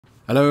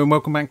Hello and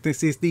welcome back.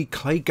 This is the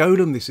Clay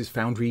Golem. This is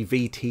Foundry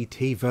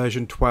VTT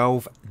version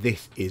 12.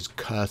 This is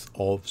Curse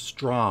of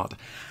Strahd.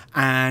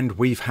 And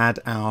we've had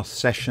our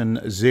session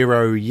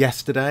 0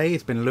 yesterday.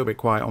 It's been a little bit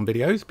quiet on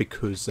videos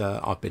because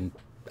I've been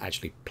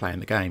actually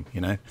playing the game,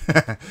 you know.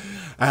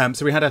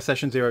 So we had our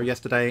session 0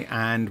 yesterday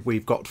and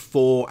we've got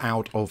 4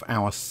 out of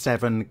our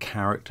 7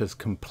 characters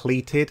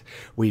completed.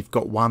 We've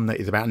got one that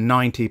is about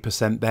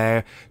 90%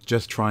 there,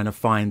 just trying to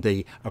find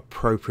the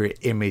appropriate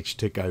image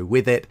to go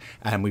with it.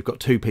 And we've got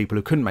 2 people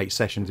who couldn't make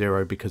session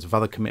 0 because of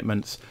other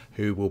commitments,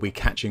 who will be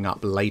catching up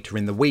later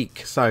in the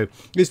week. So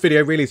this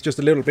video really is just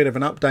a little bit of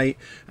an update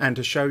and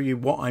to show you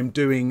what I'm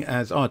doing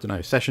as, I don't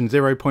know, session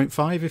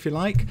 0.5 if you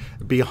like,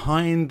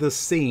 behind the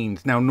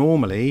scenes. Now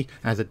normally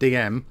as a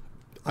DM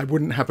I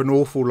wouldn't have an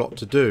awful lot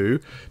to do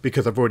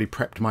because I've already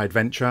prepped my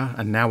adventure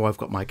and now I've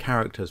got my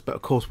characters, but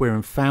of course we're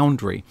in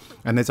Foundry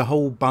and there's a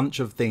whole bunch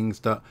of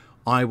things that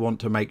I want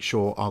to make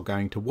sure are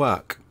going to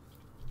work.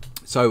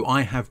 So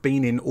I have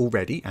been in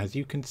already, as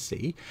you can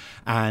see,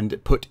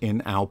 and put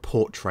in our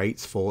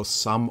portraits for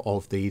some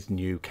of these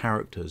new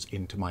characters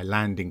into my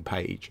landing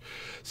page.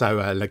 So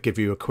let's give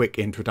you a quick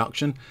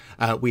introduction.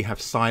 We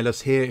have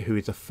Silas here, who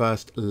is a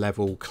 1st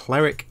level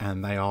cleric,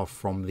 and they are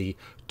from the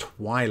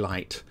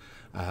Twilight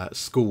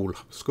school.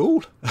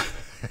 School?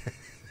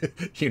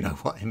 You know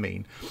what I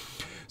mean.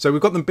 So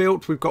we've got them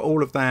built. We've got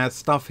all of their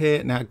stuff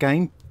here. Now,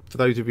 again, for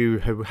those of you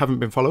who haven't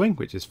been following,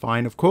 which is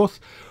fine, of course,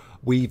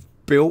 we've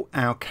built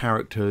our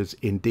characters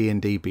in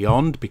D&D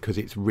Beyond because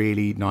it's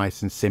really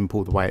nice and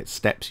simple the way it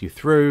steps you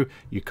through.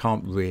 You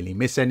can't really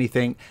miss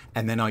anything.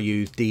 And then I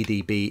use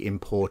DDB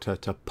Importer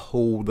to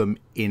pull them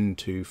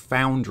into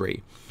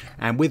Foundry.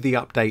 And with the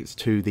updates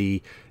to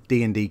the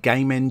D&D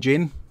game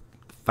engine,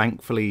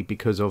 thankfully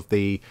because of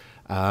the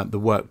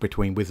work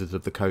between Wizards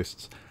of the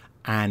Coasts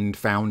and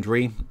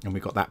Foundry, and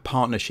we've got that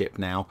partnership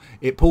now,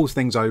 it pulls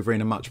things over in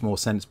a much more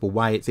sensible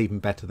way. It's even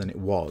better than it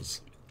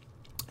was.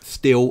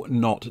 Still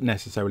not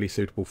necessarily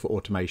suitable for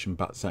automation,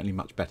 but certainly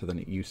much better than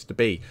it used to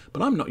be.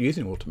 But I'm not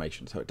using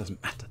automation, so it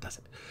doesn't matter, does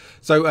it?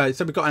 So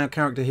we've got our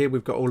character here.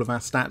 We've got all of our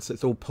stats.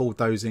 It's all pulled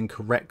those in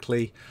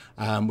correctly.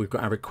 We've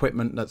got our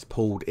equipment that's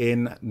pulled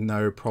in.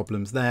 No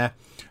problems there.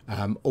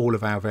 All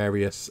of our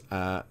various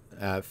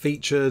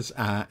features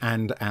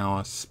and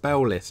our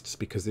spell lists,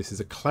 because this is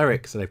a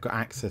cleric, so they've got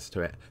access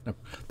to it. Now,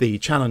 the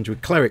challenge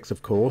with clerics,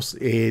 of course,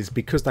 is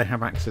because they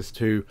have access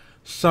to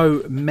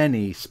so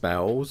many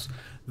spells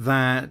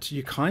that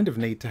you kind of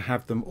need to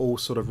have them all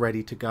sort of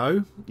ready to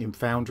go in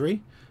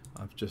Foundry.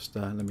 I've just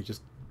let me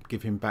just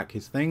give him back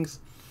his things,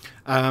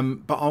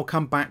 but I'll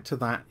come back to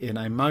that in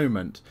a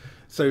moment.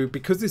 So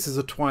because this is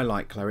a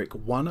Twilight cleric,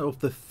 one of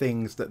the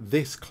things that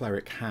this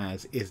cleric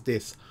has is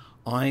this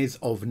Eyes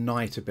of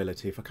Night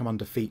ability. If I come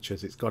under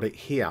features, it's got it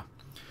here,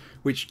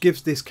 which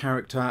gives this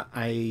character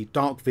a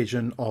dark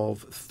vision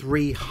of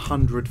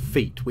 300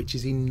 feet, which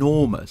is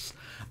enormous,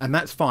 and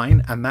that's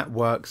fine and that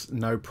works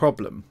no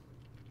problem.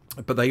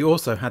 But they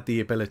also had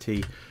the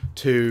ability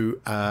to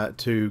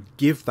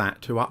give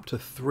that to up to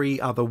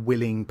 3 other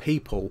willing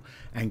people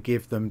and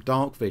give them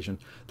dark vision.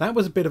 That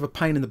was a bit of a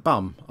pain in the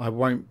bum, I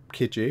won't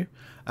kid you,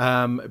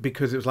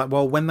 because it was like,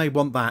 well, when they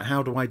want that,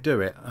 how do I do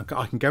it?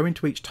 I can go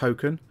into each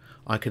token,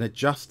 I can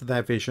adjust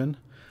their vision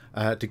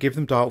to give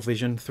them dark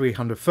vision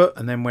 300 foot,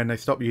 and then when they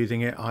stop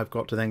using it, I've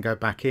got to then go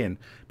back in.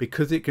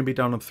 Because it can be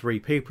done on 3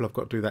 people, I've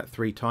got to do that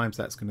 3 times.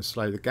 That's going to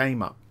slow the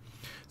game up.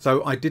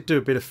 So I did do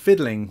a bit of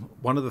fiddling.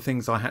 One of the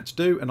things I had to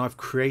do, and I've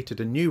created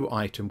a new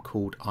item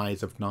called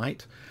Eyes of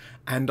Night,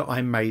 and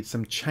I made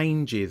some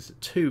changes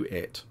to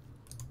it.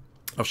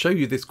 I'll show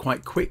you this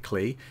quite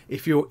quickly.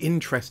 If you're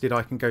interested,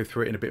 I can go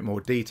through it in a bit more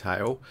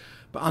detail.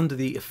 But under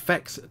the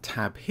effects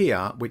tab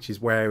here, which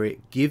is where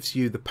it gives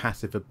you the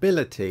passive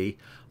ability,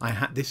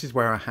 this is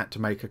where I had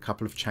to make a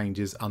couple of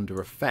changes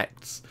under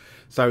effects.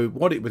 So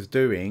what it was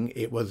doing,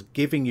 it was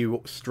giving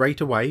you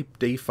straight away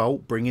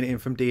default, bringing it in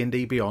from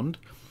D&D Beyond,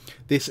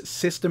 this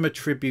system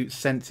attribute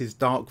senses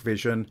dark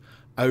vision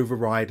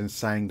override and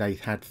saying they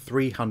had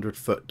 300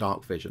 foot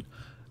dark vision.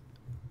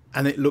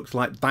 And it looks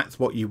like that's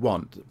what you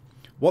want.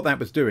 What that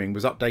was doing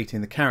was updating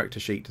the character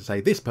sheet to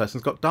say this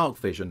person's got dark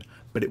vision,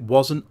 but it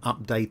wasn't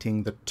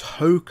updating the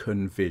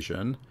token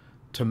vision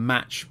to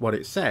match what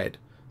it said.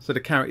 So the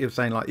character was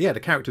saying like, yeah,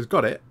 the character's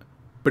got it,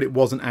 but it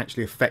wasn't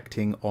actually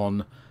affecting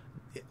on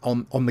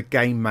the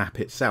game map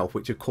itself,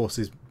 which of course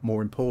is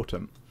more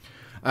important.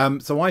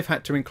 So I've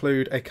had to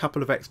include a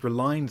couple of extra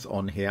lines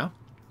on here.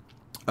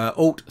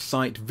 Alt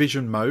Sight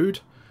Vision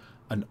Mode,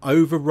 and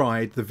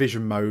override the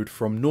vision mode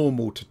from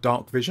normal to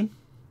dark vision.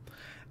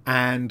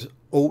 And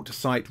Alt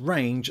Sight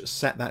Range,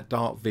 set that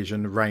dark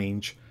vision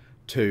range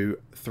to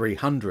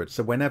 300.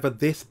 So whenever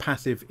this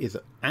passive is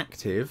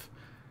active,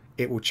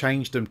 it will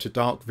change them to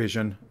dark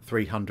vision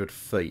 300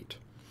 feet.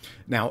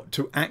 Now,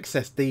 to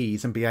access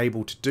these and be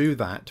able to do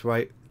that,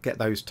 to get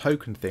those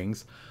token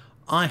things,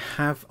 I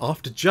have,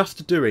 after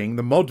just doing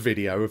the mod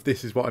video of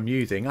this is what I'm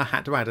using, I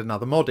had to add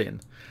another mod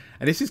in.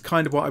 And this is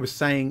kind of what I was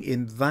saying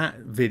in that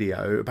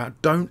video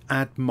about don't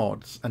add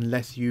mods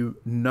unless you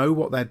know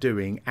what they're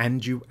doing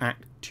and you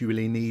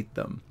actually need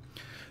them.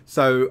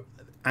 So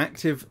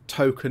active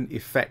token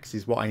effects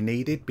is what I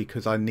needed,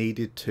 because I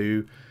needed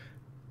to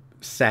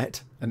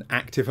set an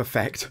active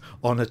effect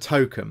on a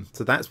token.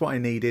 So that's what I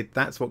needed.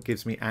 That's what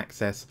gives me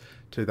access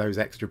to those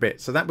extra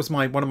bits. So that was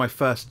one of my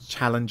first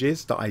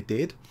challenges that I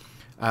did.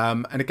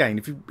 And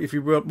again, if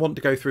you want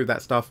to go through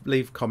that stuff,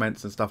 leave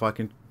comments and stuff. I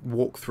can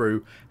walk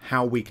through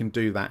how we can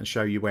do that and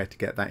show you where to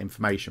get that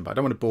information. But I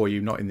don't want to bore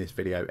you, not in this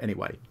video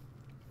anyway.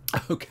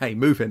 Okay,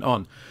 moving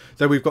on.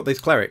 So we've got this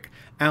cleric.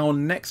 Our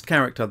next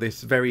character,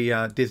 this very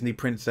Disney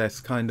princess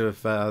kind of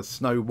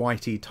Snow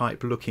Whitey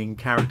type looking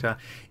character,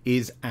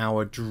 is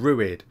our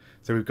druid.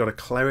 So we've got a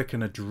cleric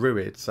and a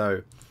druid.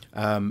 So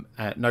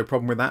no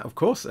problem with that, of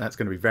course. That's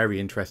going to be very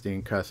interesting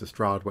in Curse of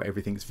Strahd, where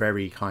everything's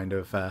very kind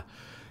of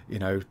you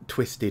know,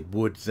 twisted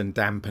woods and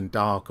damp and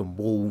dark and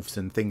wolves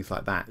and things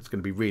like that. It's going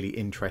to be really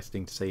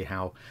interesting to see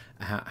how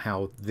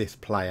this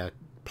player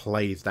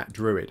plays that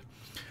druid.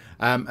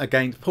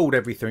 Again, pulled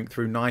everything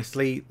through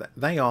nicely.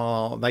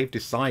 They've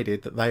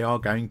decided that they are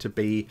going to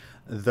be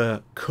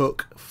the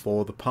cook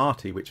for the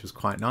party, which was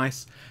quite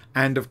nice.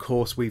 And of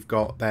course, we've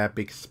got their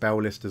big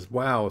spell list as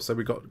well. So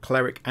we've got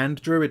cleric and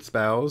druid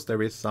spells.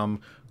 There is some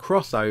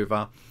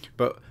crossover,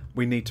 but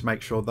we need to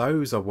make sure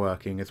those are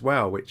working as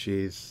well, which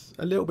is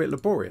a little bit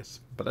laborious,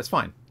 but that's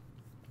fine.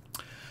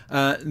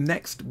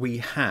 Next, we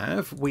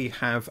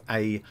have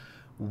a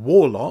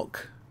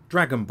warlock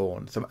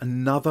dragonborn, so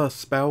another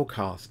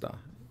spellcaster.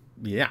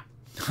 Yeah,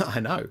 I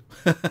know.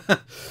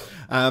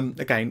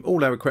 Again,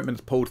 all our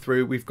equipment's pulled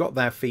through. We've got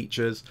their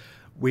features.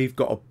 We've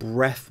got a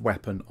breath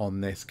weapon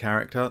on this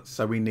character,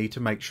 so we need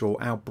to make sure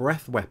our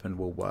breath weapon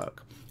will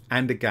work.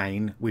 And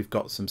again, we've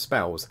got some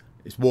spells.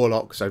 It's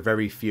warlock, so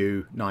very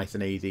few, nice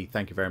and easy.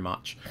 Thank you very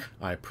much.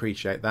 I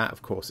appreciate that.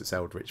 Of course, it's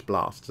Eldritch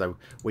Blast, so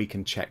we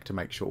can check to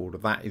make sure all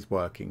of that is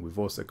working. We've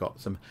also got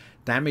some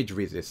damage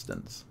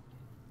resistance.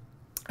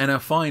 And our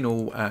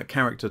final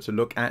character to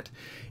look at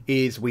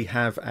is we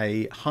have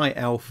a high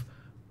elf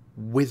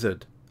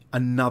wizard,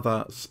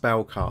 another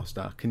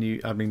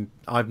spellcaster. I mean,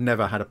 I've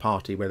never had a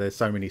party where there's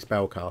so many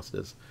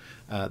spellcasters.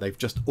 They've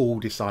just all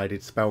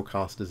decided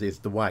spellcasters is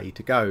the way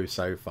to go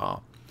so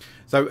far.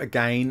 So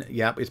again,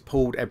 yep, it's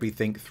pulled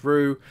everything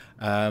through.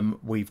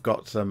 We've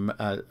got some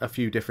a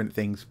few different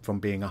things from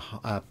being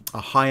a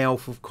high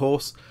elf, of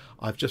course.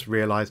 I've just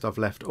realised I've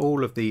left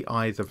all of the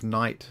Eyes of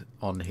Night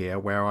on here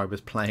where I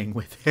was playing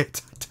with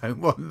it. I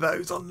don't want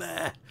those on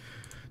there.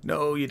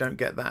 No, you don't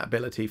get that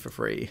ability for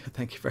free.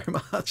 Thank you very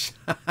much.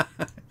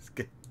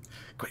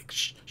 Quick,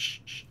 shh, shh,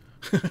 shh.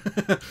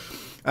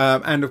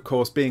 And of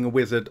course, being a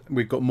wizard,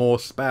 we've got more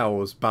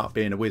spells, but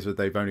being a wizard,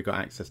 they've only got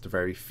access to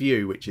very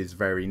few, which is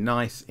very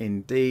nice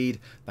indeed.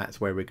 That's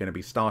where we're going to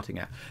be starting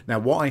at. Now,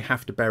 what I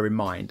have to bear in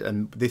mind,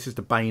 and this is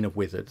the bane of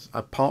wizards,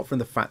 apart from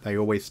the fact they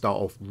always start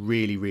off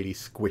really, really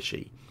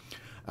squishy,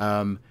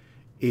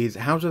 is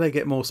how do they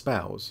get more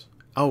spells?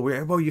 Oh,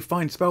 well, you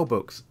find spell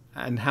books.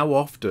 And how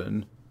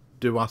often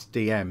do us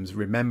DMs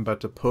remember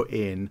to put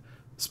in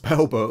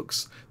spell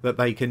books that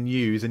they can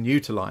use and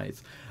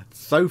utilize?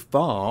 So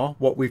far,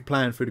 what we've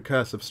planned through the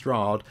Curse of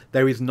Strahd,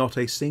 there is not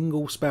a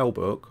single spell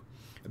book.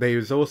 There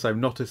is also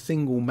not a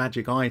single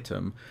magic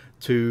item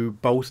to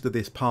bolster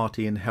this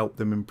party and help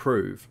them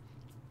improve.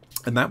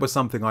 And that was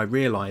something I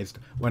realised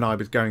when I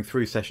was going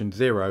through session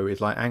 0,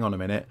 is like, hang on a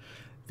minute,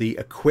 the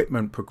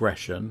equipment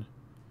progression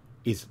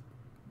is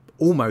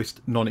almost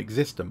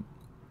non-existent.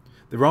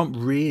 There aren't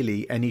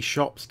really any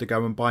shops to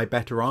go and buy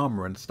better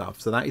armour and stuff.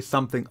 So that is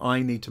something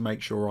I need to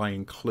make sure I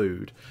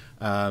include.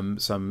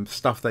 Some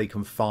stuff they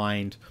can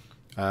find,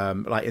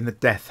 like in the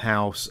Death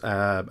House,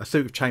 a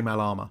suit of chainmail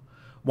armour.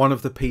 One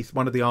of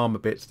the armour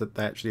bits that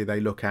they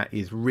look at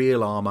is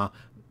real armour,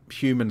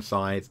 human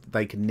sized.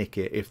 They can nick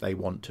it if they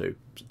want to.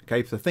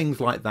 Okay, so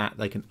things like that,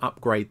 they can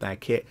upgrade their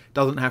kit.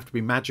 Doesn't have to be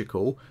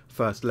magical,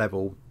 first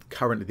level.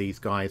 Currently these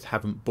guys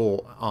haven't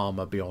bought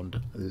armour beyond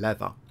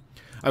leather.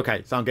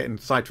 Okay, so I'm getting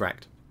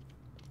sidetracked.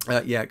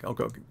 Yeah, I've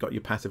got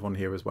your passive on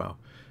here as well.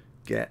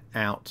 Get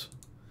out.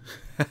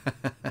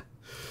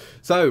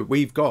 So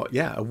we've got,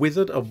 yeah, a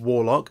wizard, a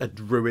warlock, a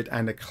druid,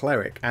 and a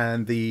cleric.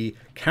 And the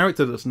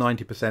character that's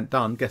 90%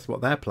 done, guess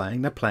what they're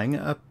playing? They're playing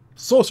a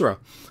sorcerer.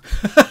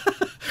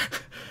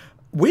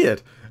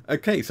 Weird.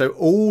 Okay, so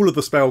all of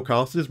the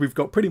spellcasters, we've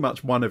got pretty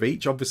much one of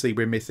each. Obviously,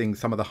 we're missing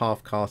some of the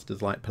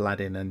half-casters like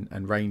Paladin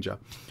and Ranger.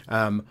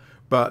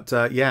 But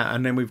yeah,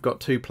 and then we've got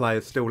 2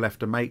 players still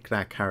left to make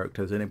their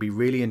characters, and it'd be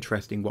really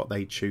interesting what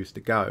they choose to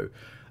go.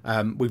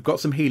 We've got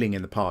some healing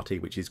in the party,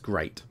 which is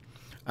great.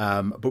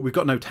 But we've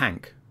got no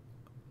tank.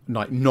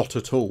 Like, not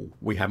at all.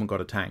 We haven't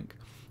got a tank.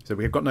 So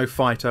we've got no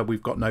fighter,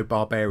 we've got no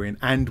barbarian,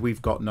 and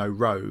we've got no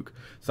rogue.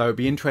 So it'd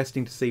be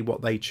interesting to see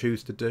what they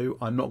choose to do.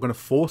 I'm not going to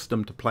force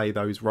them to play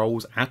those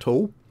roles at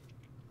all.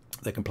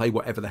 They can play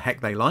whatever the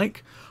heck they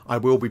like. I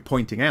will be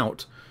pointing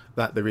out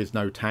that there is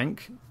no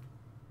tank,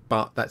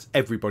 but that's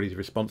everybody's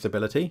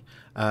responsibility.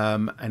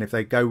 And if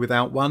they go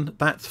without one,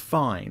 that's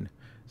fine.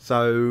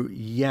 So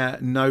yeah,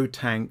 no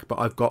tank, but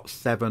I've got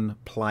 7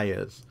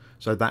 players.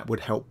 So that would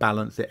help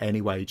balance it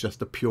anyway, just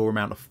the pure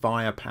amount of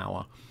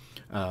firepower.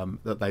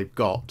 that they've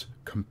got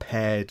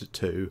compared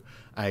to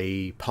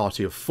a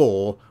party of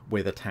 4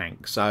 with a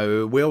tank.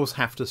 So we'll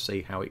have to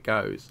see how it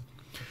goes.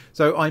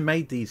 So I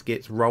made these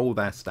gits roll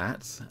their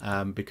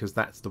stats because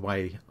that's the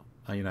way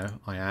I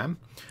am.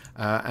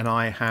 And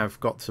I have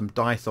got some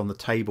dice on the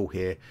table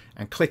here,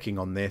 and clicking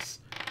on this,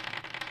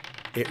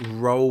 it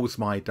rolls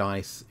my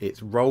dice.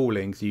 It's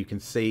rolling, so you can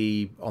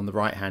see on the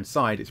right hand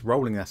side it's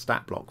rolling their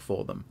stat block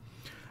for them.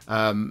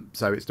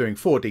 So it's doing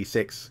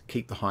 4d6,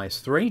 keep the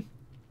highest 3,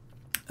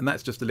 and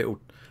that's just a little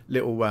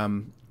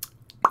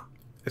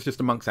it's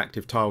just a monk's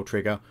active tile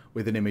trigger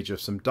with an image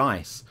of some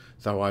dice.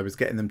 So I was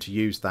getting them to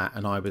use that,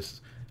 and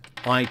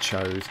I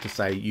chose to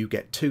say you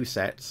get 2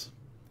 sets,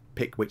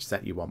 pick which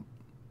set you want.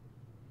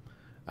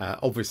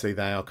 Obviously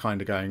they are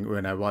kind of going,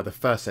 well, the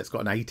first set's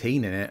got an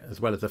 18 in it as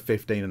well as a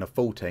 15 and a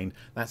 14.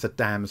 That's a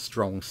damn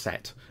strong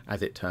set,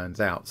 as it turns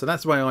out. So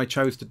that's the way I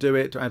chose to do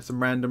it, to add some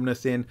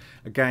randomness in.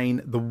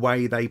 Again, the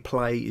way they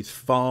play is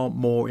far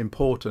more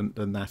important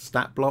than their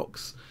stat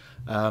blocks.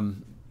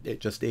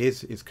 It just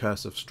is. It's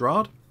Curse of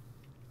Strahd.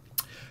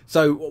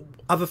 So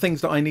other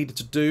things that I needed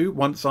to do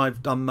once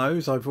I've done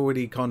those, I've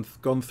already gone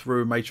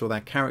through and made sure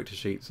their character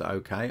sheets are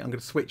okay. I'm going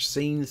to switch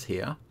scenes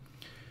here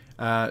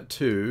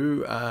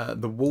to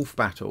the wolf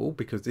battle,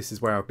 because this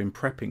is where I've been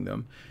prepping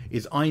them.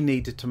 Is I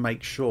needed to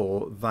make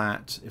sure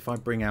that if I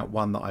bring out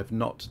one that I've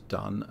not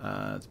done,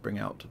 let's bring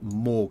out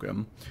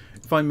Morgan.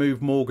 If I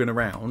move Morgan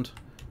around,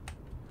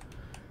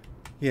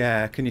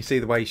 yeah, can you see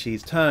the way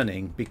she's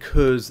turning?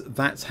 Because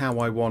that's how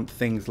I want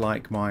things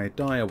like my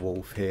dire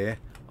wolf here.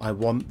 I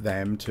want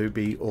them to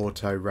be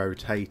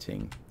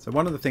auto-rotating. So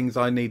one of the things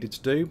I needed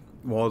to do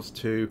was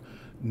to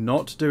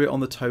not do it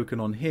on the token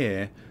on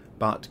here,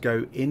 but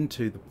go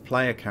into the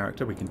player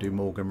character. We can do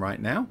Morgan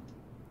right now.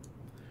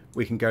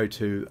 We can go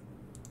to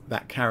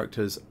that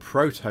character's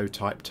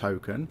prototype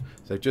token.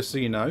 So just so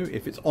you know,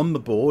 if it's on the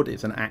board,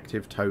 it's an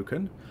active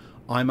token.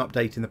 I'm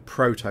updating the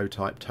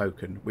prototype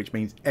token, which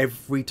means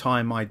every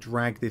time I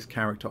drag this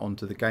character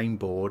onto the game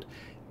board,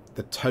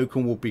 the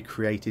token will be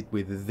created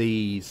with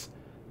these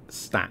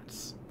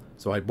stats.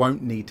 So I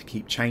won't need to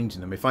keep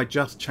changing them. If I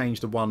just change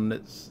the one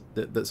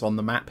that's on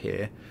the map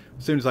here,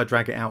 as soon as I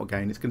drag it out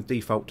again, it's going to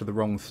default to the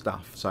wrong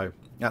stuff. So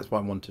that's what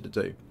I wanted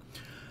to do.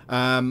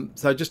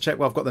 So just check,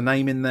 well, I've got the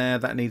name in there.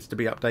 That needs to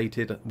be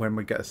updated when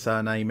we get a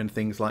surname and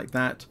things like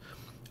that.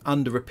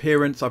 Under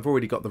appearance, I've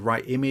already got the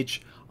right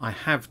image. I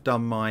have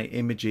done my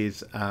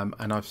images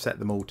and I've set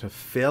them all to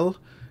fill,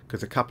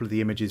 because a couple of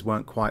the images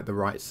weren't quite the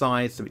right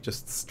size, so it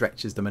just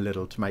stretches them a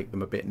little to make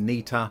them a bit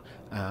neater.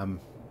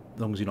 As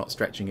long as you're not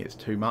stretching it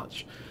too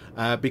much.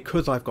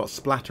 Because I've got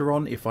splatter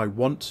on, if I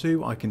want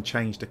to, I can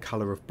change the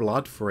colour of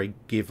blood for a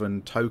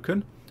given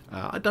token.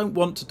 I don't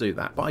want to do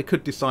that, but I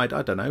could decide,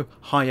 I don't know,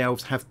 high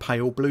elves have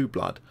pale blue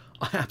blood.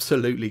 I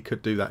absolutely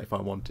could do that if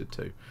I wanted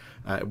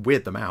to.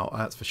 Weird them out,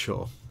 that's for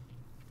sure.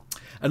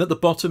 And at the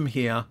bottom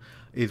here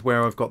is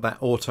where I've got that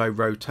auto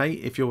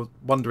rotate. If you're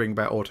wondering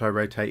about auto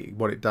rotate,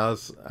 what it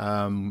does,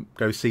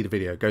 go see the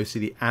video. Go see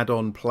the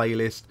add-on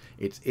playlist.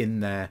 It's in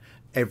there.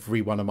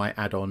 Every one of my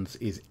add-ons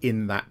is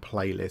in that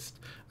playlist.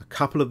 A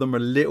couple of them are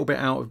a little bit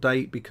out of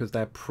date because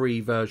they're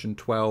pre-version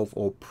 12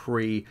 or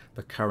pre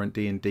the current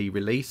D&D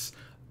release.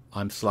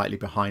 I'm slightly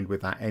behind with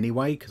that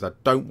anyway, because I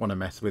don't want to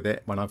mess with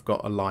it when I've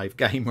got a live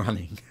game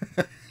running.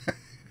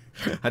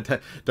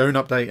 Don't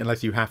update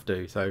unless you have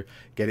to, so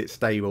get it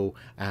stable,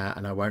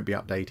 and I won't be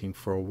updating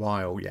for a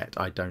while yet,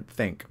 I don't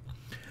think.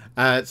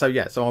 So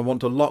yeah, so I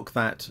want to lock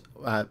that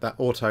that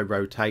auto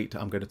rotate.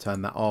 I'm going to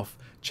turn that off.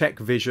 Check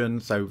vision,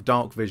 so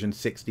dark vision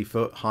 60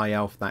 foot, high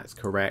elf, that's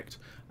correct.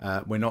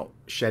 We're not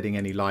shedding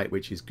any light,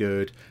 which is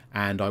good.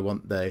 And I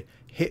want the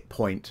hit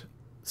points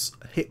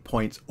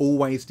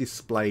always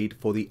displayed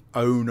for the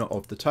owner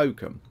of the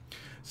token.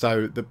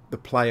 So the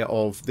player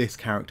of this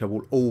character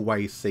will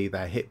always see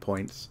their hit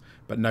points,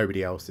 but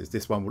nobody else's.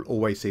 This one will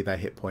always see their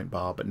hit point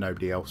bar, but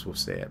nobody else will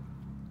see it.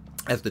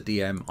 As the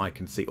DM, I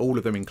can see all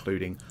of them,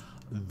 including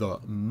the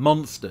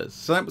monsters.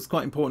 So that was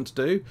quite important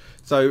to do.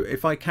 So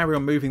if I carry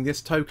on moving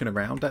this token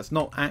around, that's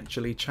not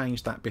actually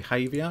changed that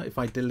behavior. If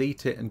I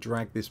delete it and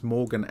drag this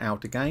Morgan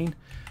out again,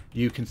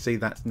 you can see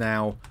that's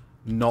now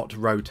not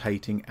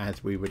rotating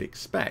as we would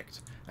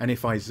expect. And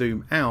if I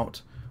zoom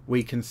out,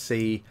 we can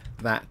see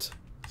that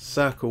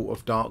circle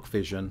of dark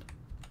vision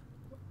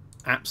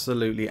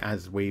absolutely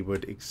as we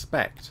would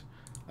expect.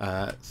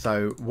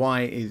 So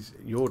why is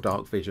your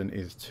dark vision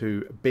is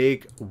too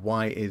big?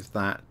 Why is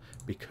that?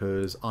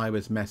 Because I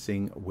was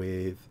messing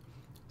with,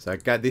 so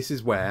this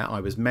is where I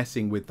was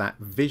messing with that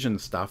vision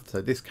stuff.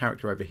 So this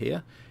character over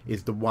here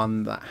is the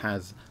one that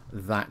has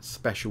that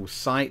special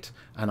sight,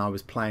 and I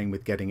was playing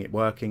with getting it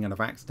working, and I've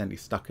accidentally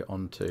stuck it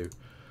onto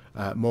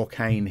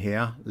Morcane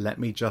here. Let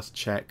me just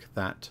check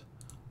that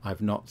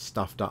I've not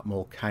stuffed up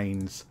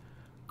Morcane's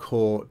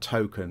core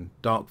token.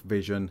 Dark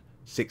vision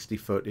 60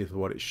 foot is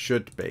what it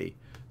should be.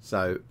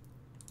 So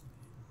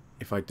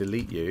if I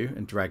delete you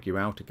and drag you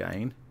out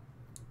again,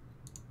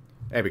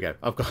 there we go.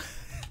 I've got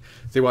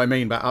see what I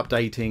mean by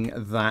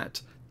updating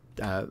that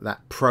that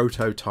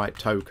prototype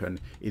token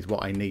is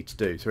what I need to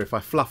do. So if I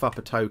fluff up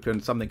a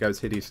token, something goes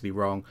hideously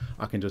wrong,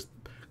 I can just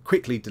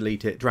quickly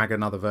delete it, drag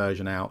another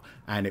version out,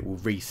 and it will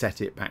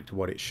reset it back to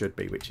what it should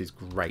be, which is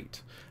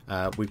great.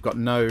 We've got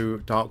no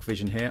dark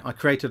vision here. I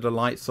created a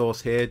light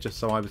source here just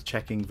so I was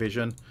checking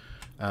vision.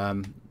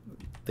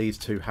 These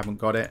two haven't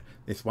got it.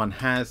 This one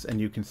has, and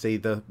you can see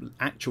the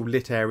actual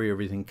lit area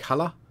is in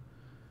color,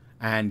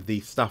 and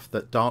the stuff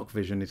that dark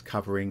vision is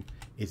covering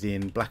is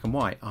in black and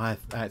white. I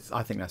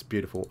think that's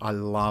beautiful. I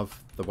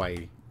love the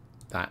way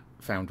that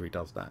Foundry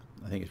does that.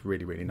 I think it's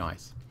really, really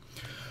nice.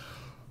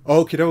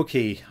 Okie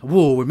dokie.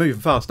 Whoa, we're moving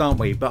fast, aren't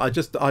we? But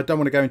I don't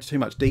want to go into too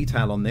much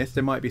detail on this.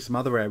 There might be some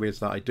other areas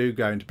that I do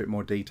go into a bit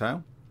more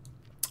detail.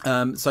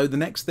 So the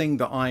next thing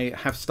that I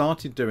have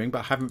started doing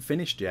but haven't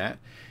finished yet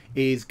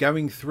is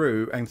going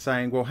through and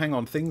saying, well, hang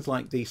on, things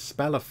like these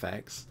spell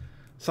effects,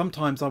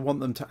 sometimes I want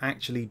them to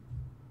actually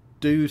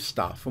do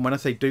stuff. And when I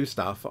say do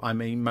stuff, I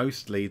mean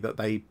mostly that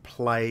they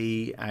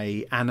play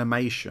a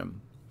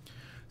animation.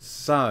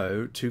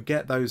 So to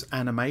get those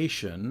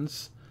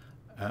animations,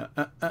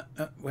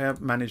 we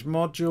have manage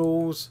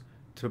modules.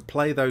 To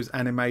play those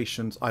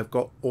animations, I've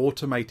got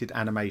automated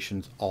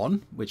animations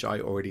on, which I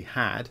already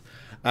had,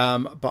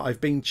 but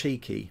I've been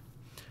cheeky,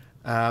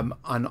 and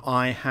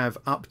I have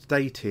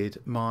updated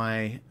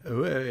my,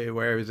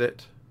 where is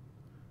it?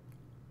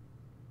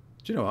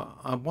 Do you know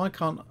what? Why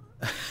can't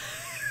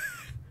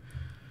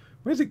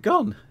where's it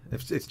gone?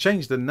 It's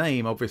changed the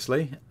name,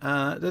 obviously.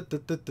 Hello.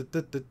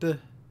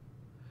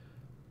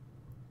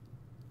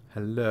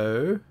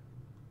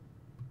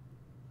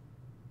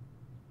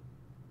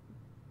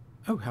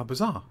 Oh, how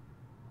bizarre.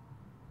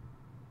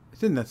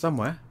 It's in there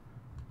somewhere.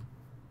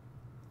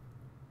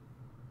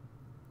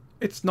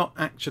 It's not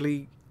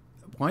actually...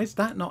 Why is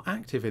that not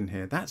active in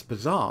here? That's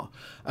bizarre.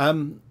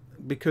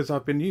 Because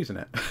I've been using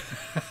it.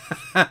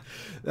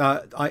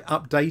 I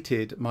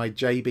updated my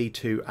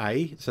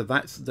JB2A. So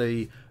that's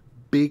the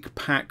big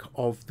pack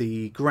of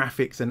the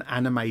graphics and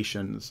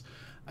animations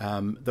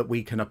that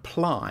we can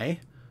apply.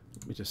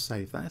 Let me just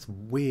save that. That's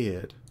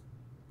weird.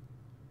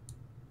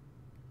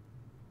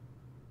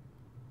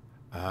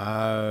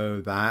 Oh,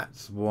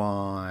 that's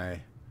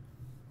why.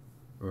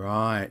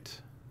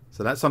 Right.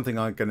 So that's something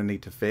I'm going to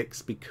need to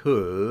fix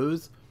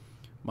because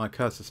my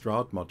cursor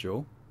Strahd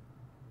module,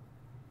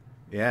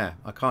 yeah,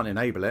 I can't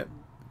enable it.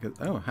 Because,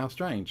 oh, how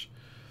strange.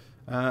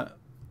 Well,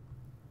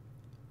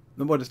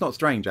 it's not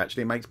strange,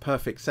 actually. It makes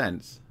perfect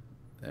sense.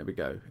 There we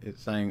go.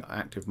 It's saying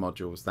active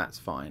modules. That's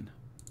fine.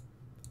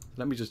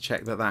 Let me just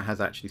check that that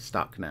has actually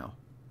stuck now.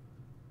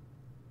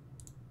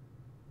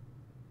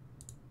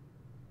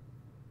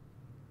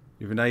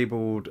 You've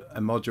enabled a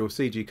module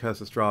CG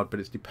cursor Strahd, but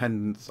its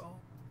dependence...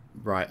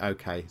 Right,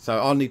 okay. So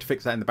I'll need to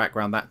fix that in the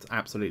background. That's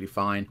absolutely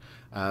fine.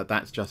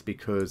 That's just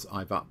because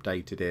I've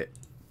updated it.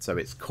 So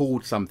it's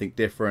called something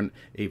different,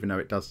 even though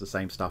it does the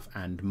same stuff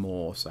and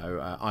more. So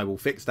I will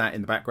fix that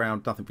in the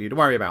background. Nothing for you to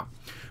worry about.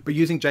 But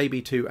using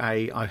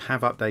JB2A, I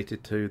have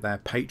updated to their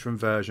patron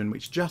version,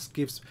 which just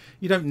gives...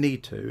 You don't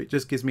need to. It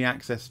just gives me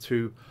access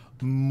to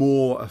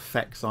more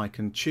effects I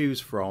can choose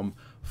from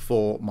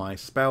for my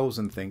spells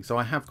and things. So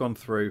I have gone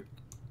through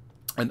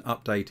and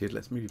updated,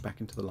 let's move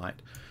back into the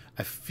light,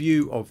 a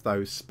few of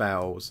those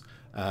spells.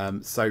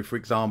 So for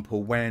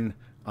example, when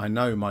I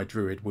know my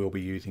druid will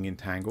be using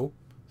entangle,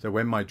 so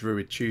when my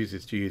druid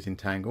chooses to use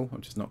entangle,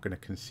 I'm just not going to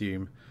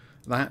consume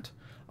that,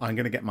 I'm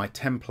going to get my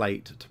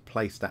template to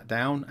place that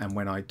down, and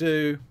when I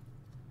do,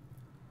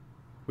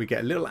 we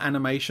get a little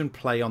animation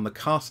play on the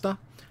caster,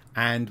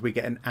 and we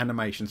get an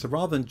animation. So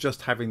rather than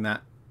just having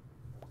that,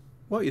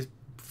 what is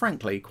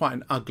frankly quite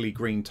an ugly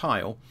green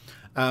tile,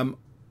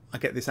 I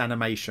get this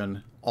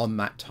animation on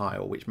that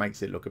tile, which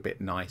makes it look a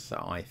bit nicer,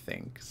 I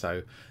think.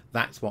 So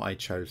that's what I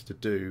chose to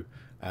do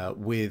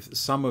with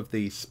some of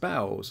these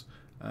spells.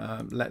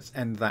 Let's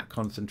end that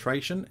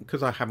concentration.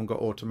 Because I haven't got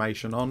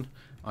automation on,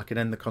 I can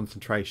end the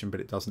concentration, but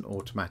it doesn't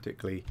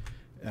automatically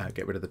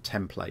get rid of the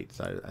template.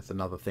 So that's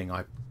another thing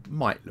I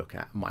might look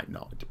at, might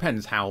not. It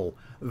depends how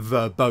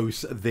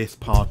verbose this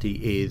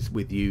party is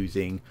with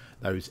using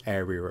those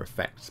area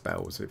effect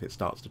spells, if it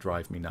starts to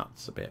drive me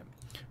nuts a bit.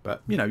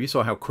 But, you know, you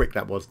saw how quick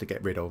that was to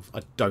get rid of.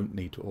 I don't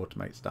need to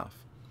automate stuff.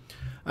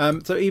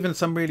 So even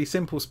some really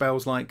simple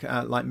spells like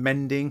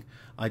mending,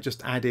 I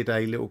just added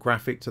a little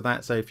graphic to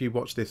that. So if you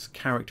watch this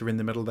character in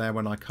the middle there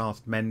when I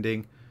cast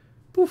mending,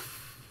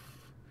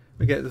 poof,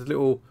 we get this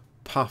little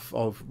puff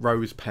of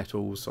rose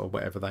petals or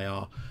whatever they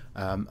are.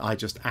 I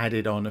just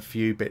added on a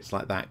few bits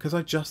like that because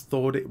I just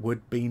thought it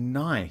would be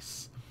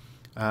nice.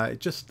 It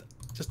just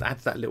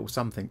adds that little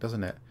something,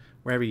 doesn't it?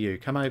 Where are you?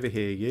 Come over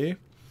here, you.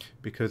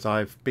 Because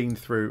I've been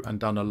through and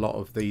done a lot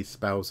of these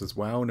spells as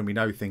well, and we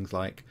know things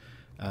like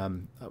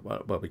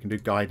well, we can do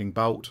guiding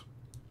bolt.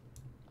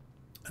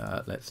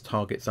 Let's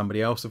target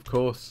somebody else, of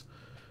course.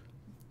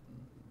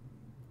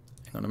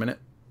 Hang on a minute.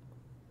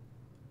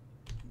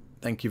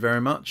 Thank you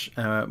very much.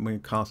 We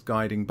cast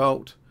guiding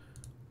bolt,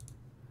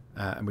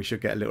 and we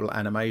should get a little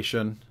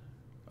animation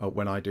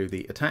when I do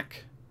the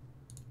attack.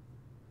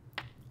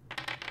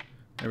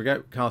 There we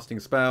go, casting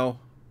spell.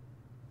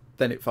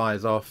 then it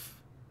fires off,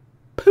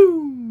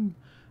 boom,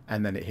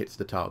 and then it hits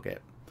the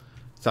target.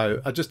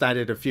 So I just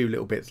added a few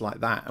little bits like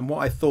that. And what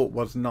I thought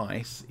was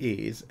nice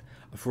is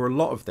for a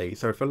lot of these,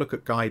 so if I look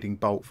at Guiding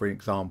Bolt, for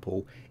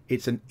example,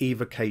 it's an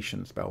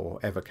evocation spell, or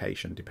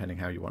evocation, depending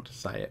how you want to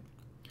say it.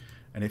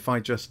 And if I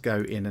just go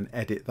in and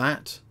edit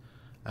that,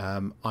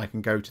 I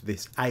can go to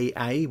this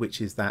AA,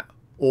 which is that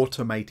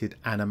automated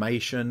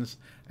animations,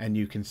 and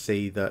you can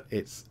see that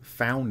it's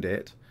found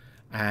it.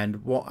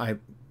 And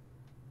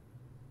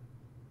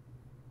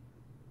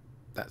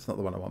that's not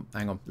the one I want.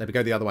 Hang on, let me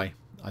go the other way.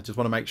 I just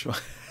want to make sure,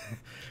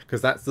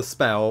 because that's the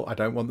spell. I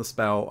don't want the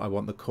spell, I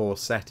want the core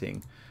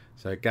setting.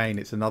 So again,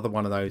 it's another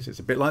one of those. It's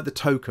a bit like the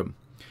token.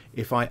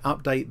 If I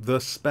update the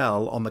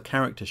spell on the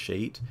character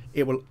sheet,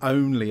 it will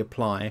only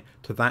apply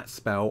to that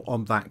spell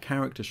on that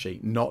character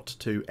sheet, not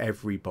to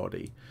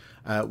everybody,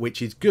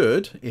 which is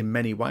good in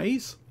many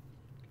ways.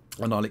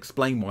 And I'll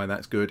explain why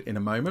that's good in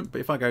a moment.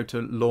 But if I go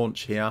to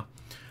launch here,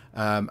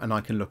 and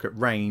I can look at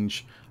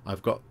range,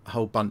 I've got a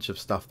whole bunch of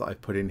stuff that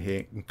I've put in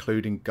here,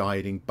 including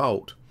Guiding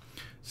Bolt.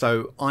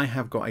 So I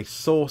have got a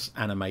source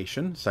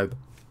animation, so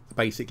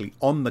basically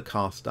on the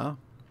caster.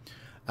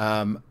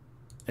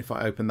 If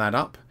I open that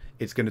up,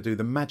 it's going to do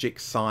the magic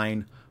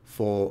sign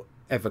for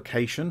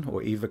evocation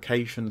or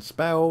evocation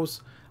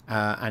spells,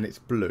 and it's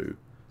blue.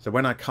 So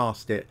when I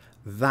cast it,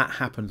 that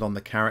happens on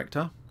the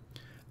character,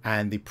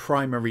 and the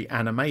primary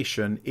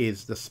animation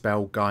is the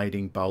spell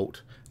Guiding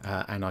Bolt,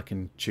 and I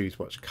can choose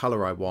which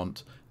color I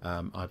want.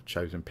 I've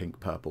chosen pink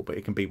purple, but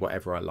it can be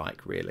whatever I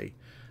like, really.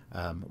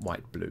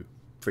 White blue,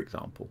 for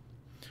example.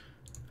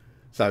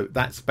 So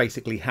that's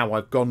basically how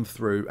I've gone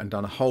through and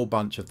done a whole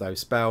bunch of those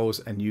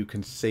spells. And you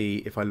can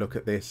see, if I look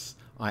at this,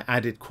 I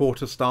added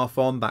Quarterstaff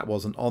on, that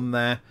wasn't on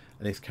there,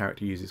 and this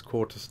character uses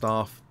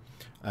Quarterstaff.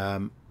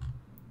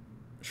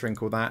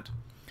 Shrink all that.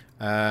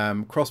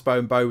 Crossbow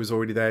and bow was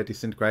already there.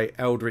 Disintegrate,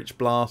 Eldritch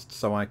Blast,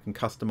 so I can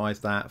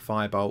customize that.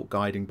 Firebolt,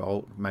 Guiding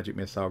Bolt, Magic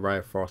Missile, Ray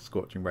of Frost,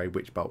 Scorching Ray,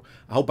 Witch Bolt.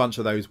 A whole bunch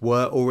of those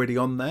were already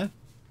on there,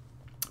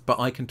 but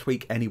I can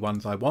tweak any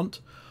ones I want.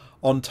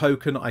 On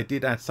token, I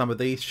did add some of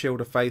these: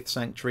 Shield of Faith,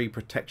 Sanctuary,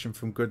 Protection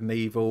from Good and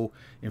Evil,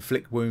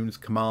 Inflict Wounds,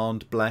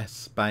 Command,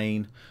 Bless,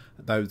 Bane.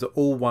 Those are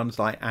all ones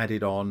I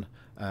added on.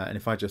 And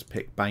if I just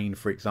pick Bane,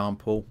 for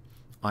example,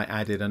 I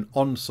added an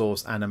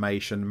on-source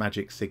animation,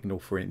 magic signal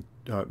for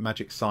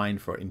magic sign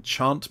for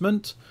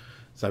enchantment.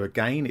 So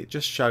again, it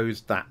just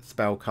shows that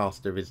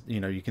spellcaster is,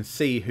 you can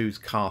see who's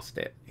cast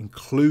it,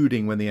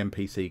 including when the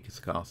NPC has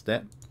cast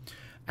it,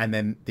 and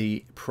then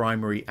the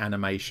primary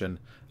animation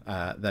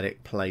that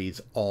it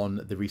plays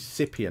on the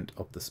recipient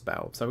of the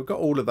spell. So we've got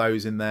all of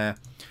those in there.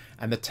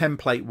 And the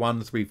template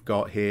ones we've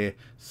got here: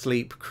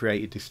 Sleep,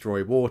 Create,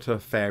 Destroy Water,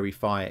 Fairy,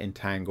 Fire,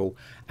 Entangle.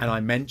 And I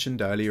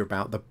mentioned earlier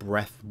about the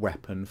breath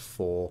weapon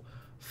for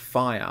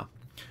fire.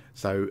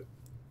 So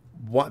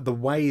the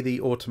way the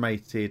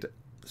automatic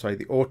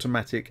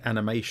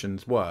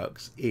animations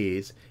works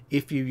is,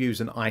 if you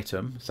use an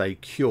item, say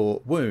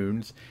Cure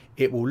Wounds,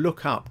 it will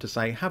look up to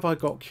say, have I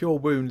got Cure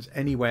Wounds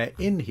anywhere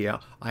in here?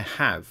 I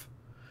have.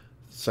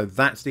 So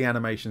that's the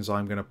animations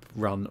I'm going to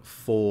run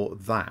for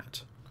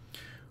that.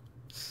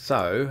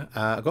 So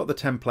I've got the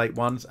template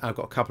ones. I've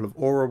got a couple of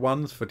aura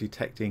ones for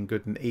detecting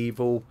good and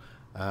evil.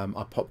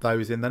 I popped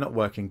those in. They're not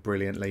working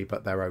brilliantly,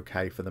 but they're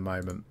okay for the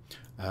moment.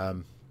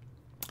 And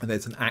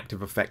there's an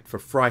active effect for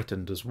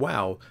frightened as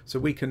well. So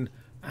we can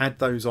add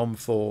those on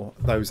for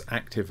those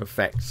active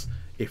effects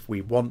if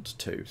we want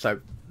to. So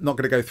not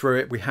going to go through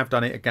it. We have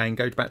done it again.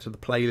 Go back to the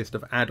playlist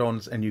of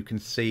add-ons and you can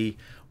see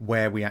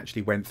where we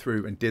actually went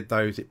through and did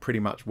those. It pretty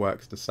much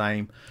works the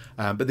same.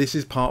 But this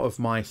is part of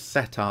my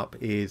setup,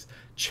 is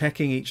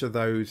checking each of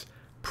those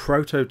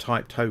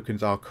prototype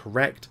tokens are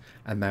correct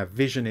and their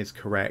vision is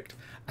correct,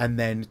 and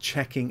then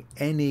checking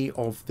any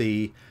of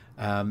the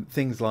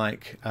things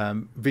like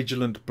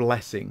Vigilant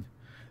Blessing.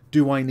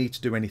 Do I need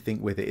to do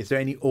anything with it? Is there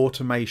any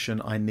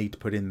automation I need to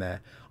put in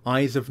there?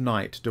 Eyes of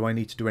Night, do I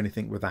need to do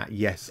anything with that?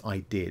 Yes, I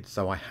did.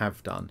 So I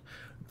have done.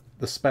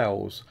 The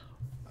spells.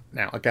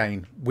 Now,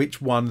 again,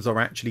 which ones are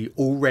actually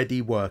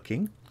already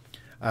working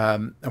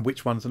and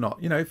which ones are not?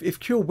 If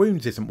Cure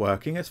Wounds isn't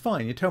working, it's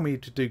fine. You tell me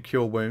to do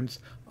Cure Wounds.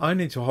 I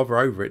need to hover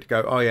over it to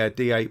go, oh yeah,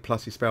 D8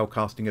 plus your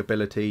spellcasting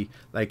ability.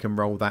 They can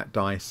roll that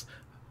dice.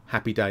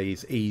 Happy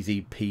days,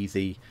 easy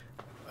peasy.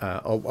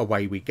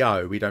 Away we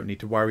go. We don't need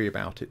to worry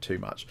about it too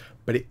much,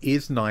 but it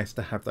is nice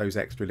to have those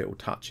extra little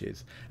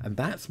touches, and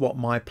that's what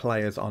my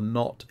players are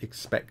not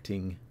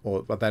expecting,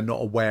 or they're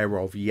not aware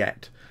of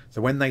yet.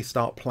 So when they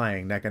start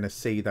playing, they're going to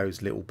see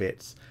those little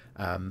bits,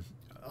 a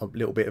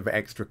little bit of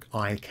extra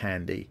eye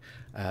candy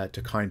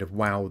to kind of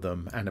wow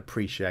them and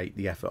appreciate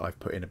the effort I've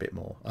put in a bit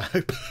more. I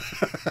hope.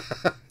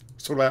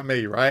 It's all about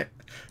me, right?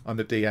 I'm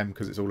the DM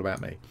because it's all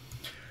about me.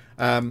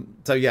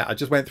 So yeah, I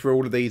just went through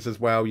all of these as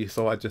well. You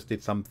saw I just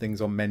did some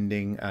things on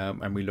mending,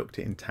 and we looked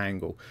at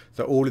entangle.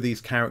 So all of these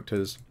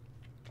characters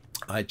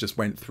I just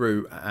went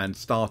through and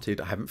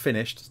started, I haven't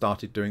finished,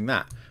 started doing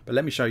that. But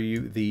let me show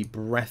you the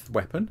breath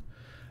weapon.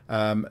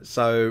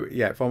 So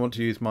yeah, if I want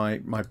to use my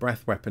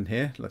breath weapon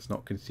here, let's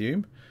not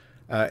consume.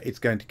 it's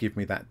going to give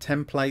me that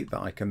template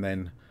that I can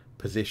then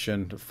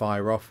position to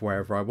fire off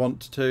wherever I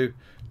want to.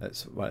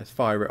 Let's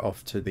fire it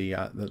off to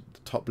the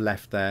top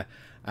left there,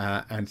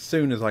 and as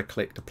soon as I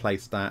click to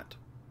place that,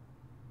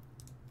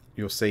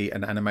 you'll see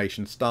an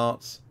animation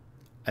starts,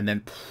 and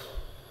then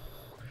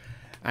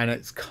and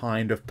it's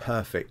kind of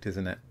perfect,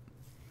 isn't it?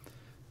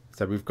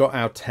 So we've got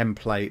our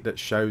template that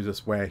shows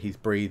us where he's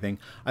breathing.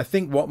 I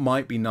think what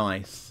might be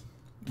nice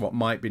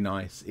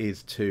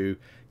is to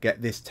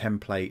get this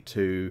template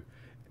to,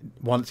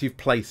 once you've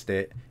placed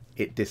it,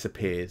 it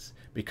disappears,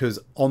 because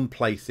on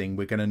placing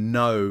we're going to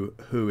know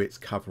who it's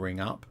covering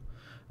up.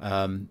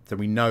 So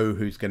we know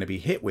who's going to be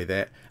hit with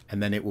it,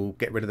 and then it will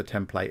get rid of the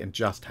template and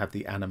just have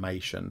the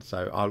animation.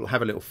 So I'll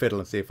have a little fiddle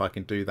and see if I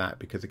can do that,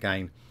 because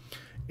again,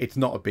 it's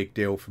not a big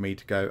deal for me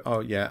to go,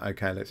 oh yeah,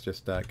 okay, let's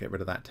just get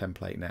rid of that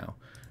template now.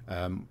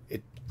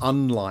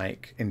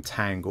 Unlike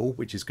Entangle,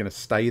 which is going to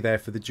stay there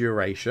for the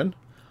duration,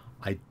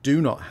 I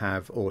do not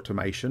have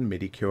automation,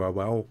 MIDI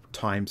QOL,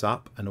 times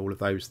up and all of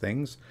those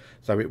things,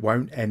 so it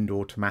won't end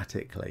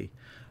automatically.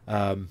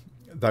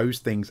 Those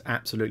things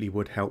absolutely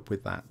would help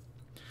with that.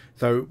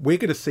 So we're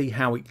going to see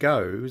how it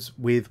goes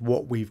with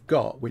what we've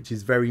got, which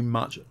is very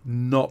much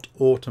not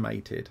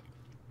automated.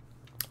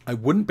 I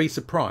wouldn't be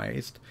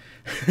surprised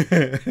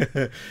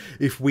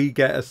if we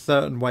get a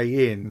certain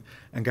way in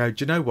and go,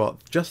 do you know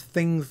what, just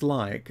things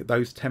like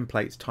those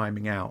templates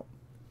timing out,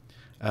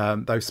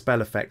 those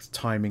spell effects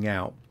timing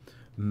out,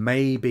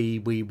 maybe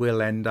we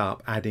will end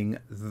up adding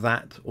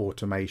that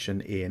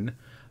automation in,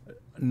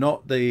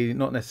 not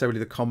necessarily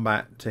the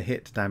combat to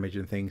hit damage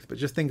and things, but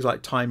just things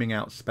like timing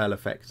out spell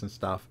effects and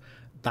stuff.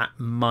 That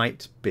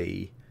might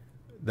be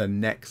the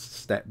next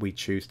step we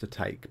choose to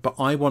take, but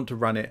I want to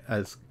run it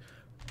as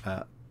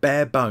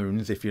bare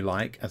bones, if you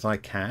like, as I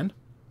can.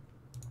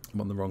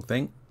 I'm on the wrong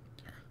thing.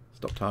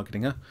 Stop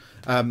targeting her.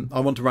 I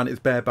want to run it as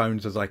bare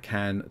bones as I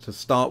can to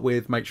start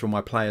with, make sure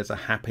my players are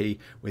happy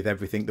with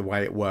everything the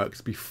way it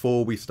works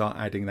before we start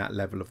adding that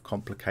level of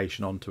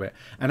complication onto it,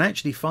 and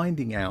actually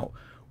finding out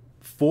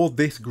for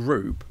this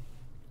group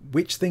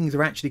which things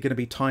are actually going to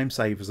be time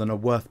savers and are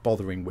worth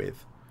bothering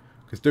with.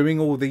 Because doing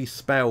all these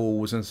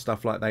spells and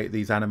stuff like that,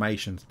 these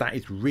animations, that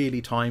is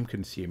really time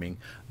consuming.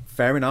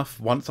 Fair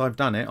enough, once I've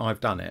done it, I've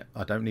done it.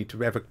 I don't need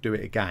to ever do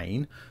it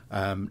again,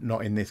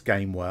 not in this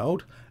game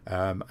world.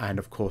 And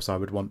of course I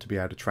would want to be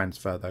able to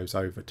transfer those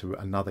over to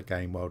another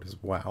game world as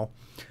well.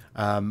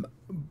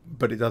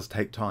 But it does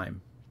take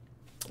time.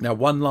 Now,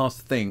 one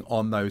last thing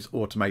on those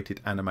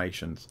automated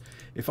animations.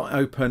 If I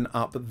open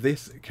up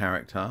this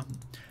character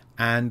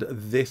and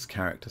this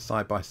character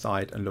side by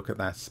side and look at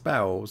their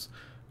spells,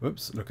 we're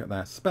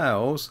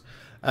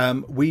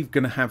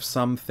going to have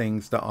some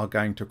things that are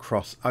going to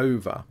cross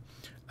over.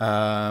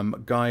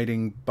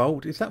 Guiding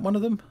Bolt, is that one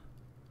of them?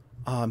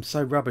 Oh, I'm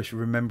so rubbish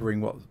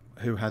remembering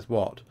who has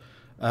what.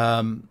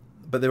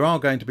 But there are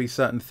going to be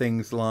certain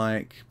things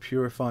like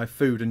Purify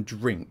Food and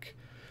Drink.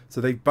 So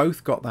they've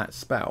both got that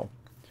spell.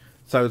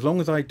 So as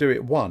long as I do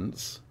it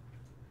once,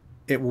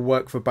 it will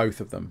work for both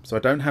of them. So I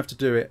don't have to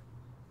do it,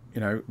 you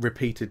know,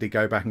 repeatedly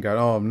go back and go,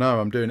 oh no,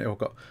 I'm doing it. I've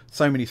got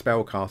so many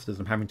spellcasters,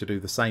 I'm having to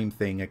do the same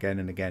thing again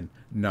and again.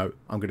 No,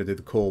 I'm going to do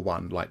the core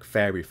one, like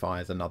Fairy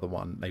Fire is another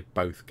one they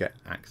both get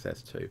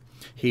access to.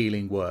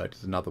 Healing Word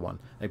is another one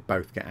they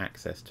both get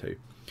access to.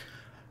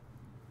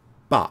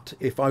 But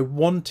if I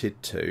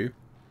wanted to,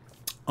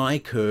 I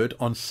could,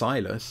 on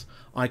Silas,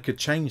 I could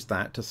change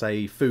that to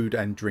say Food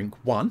and Drink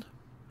 1.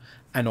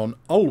 And on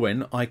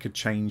Olwen, I could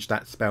change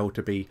that spell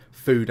to be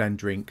Food and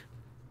Drink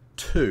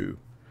 2.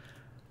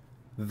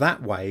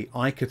 That way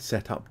I could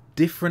set up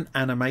different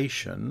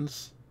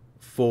animations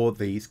for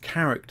these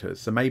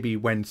characters. So maybe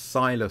when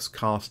Silas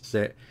casts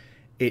it,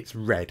 it's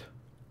red.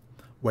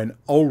 When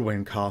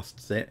Olwen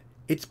casts it,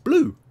 it's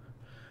blue.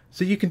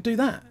 So you can do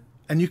that.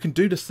 And you can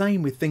do the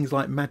same with things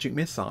like Magic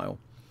Missile.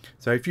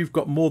 So if you've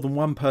got more than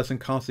one person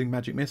casting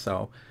Magic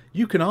Missile,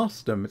 you can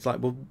ask them, it's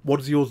like, well, what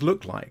does yours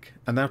look like?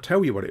 And they'll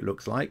tell you what it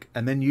looks like.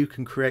 And then you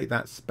can create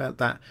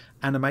that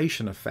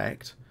animation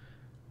effect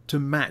to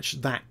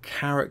match that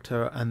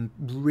character and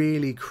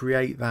really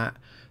create that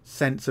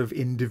sense of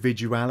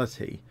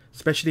individuality,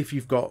 especially if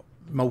you've got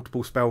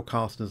multiple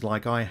spellcasters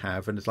like I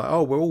have, and it's like,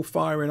 oh, we're all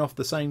firing off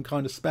the same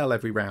kind of spell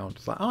every round.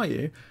 It's like, are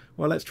you?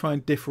 Well, let's try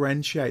and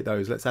differentiate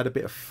those. Let's add a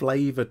bit of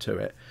flavour to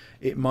it.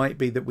 It might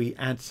be that we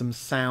add some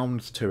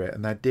sounds to it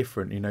and they're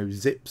different, you know,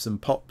 zips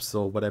and pops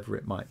or whatever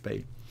it might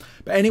be.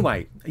 But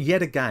anyway,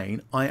 yet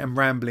again, I am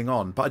rambling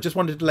on, but I just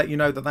wanted to let you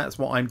know that that's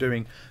what I'm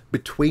doing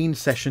between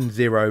session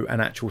 0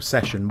 and actual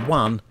session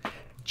 1,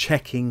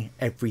 checking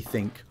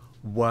everything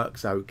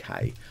works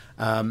okay.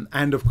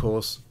 And of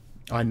course,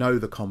 I know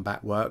the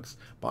combat works,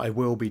 but I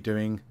will be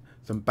doing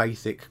some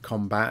basic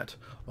combat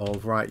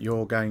of, right,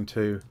 you're going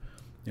to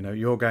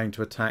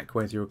attack,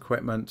 where's your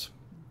equipment?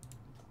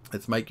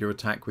 Let's make your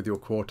attack with your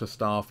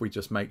quarterstaff. We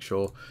just make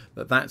sure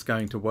that that's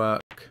going to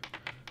work.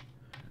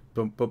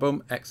 Boom, boom,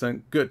 boom.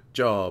 Excellent. Good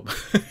job.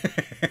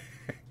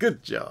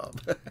 Good job.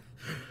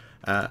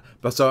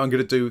 But so I'm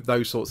going to do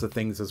those sorts of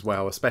things as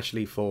well,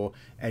 especially for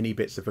any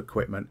bits of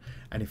equipment.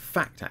 And in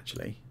fact,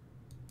 actually,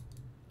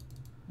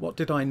 What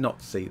did I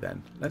not see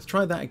then? Let's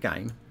try that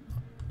again,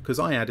 because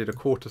I added a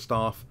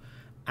quarterstaff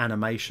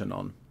animation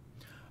on.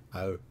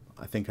 Oh,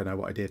 I think I know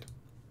what I did.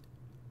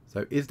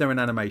 So is there an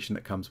animation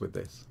that comes with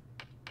this?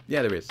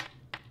 Yeah, there is.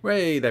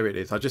 Way, there it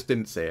is. I just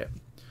didn't see it.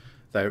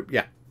 So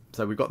yeah,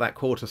 so we've got that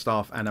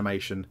quarterstaff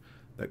animation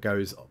that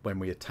goes when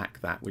we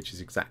attack that, which is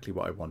exactly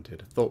what I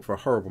wanted. I thought for a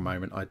horrible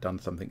moment I'd done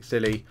something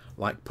silly,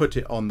 like put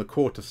it on the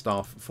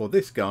quarterstaff for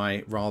this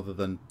guy rather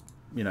than,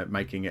 you know,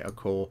 making it a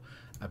core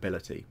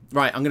ability.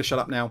 Right, I'm going to shut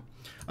up now.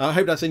 I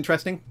hope that's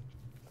interesting.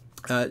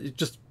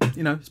 Just,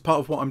 you know, it's part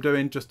of what I'm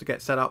doing just to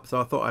get set up,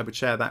 so I thought I would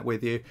share that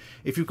with you.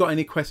 If you've got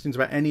any questions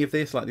about any of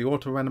this, like the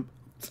auto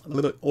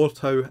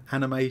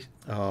animation,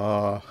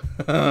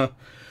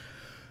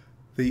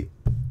 the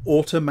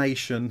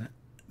automation,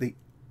 the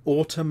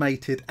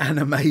automated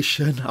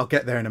animation, I'll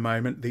get there in a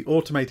moment. The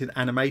automated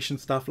animation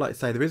stuff, like I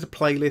say, there is a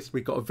playlist.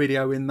 We've got a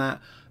video in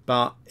that,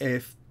 but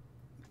if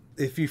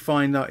you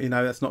find that, you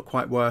know, that's not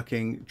quite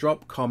working,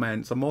 drop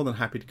comments. I'm more than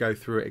happy to go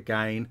through it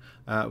again.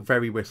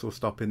 Very whistle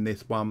stop in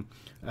this one.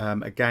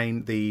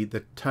 Again,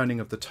 the turning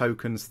of the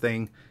tokens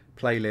thing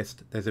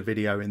playlist, there's a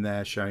video in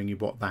there showing you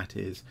what that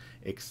is,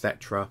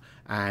 etc.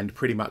 And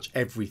pretty much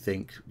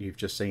everything you've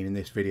just seen in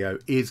this video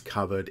is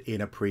covered in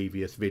a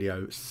previous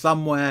video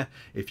somewhere.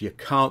 If you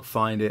can't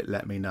find it,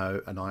 let me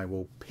know and I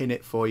will pin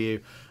it for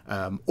you.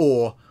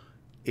 Or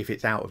if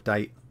it's out of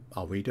date,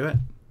 I'll redo it.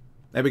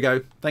 There we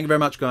go. Thank you very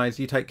much, guys.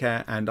 You take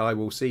care, and I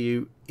will see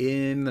you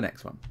in the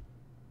next one.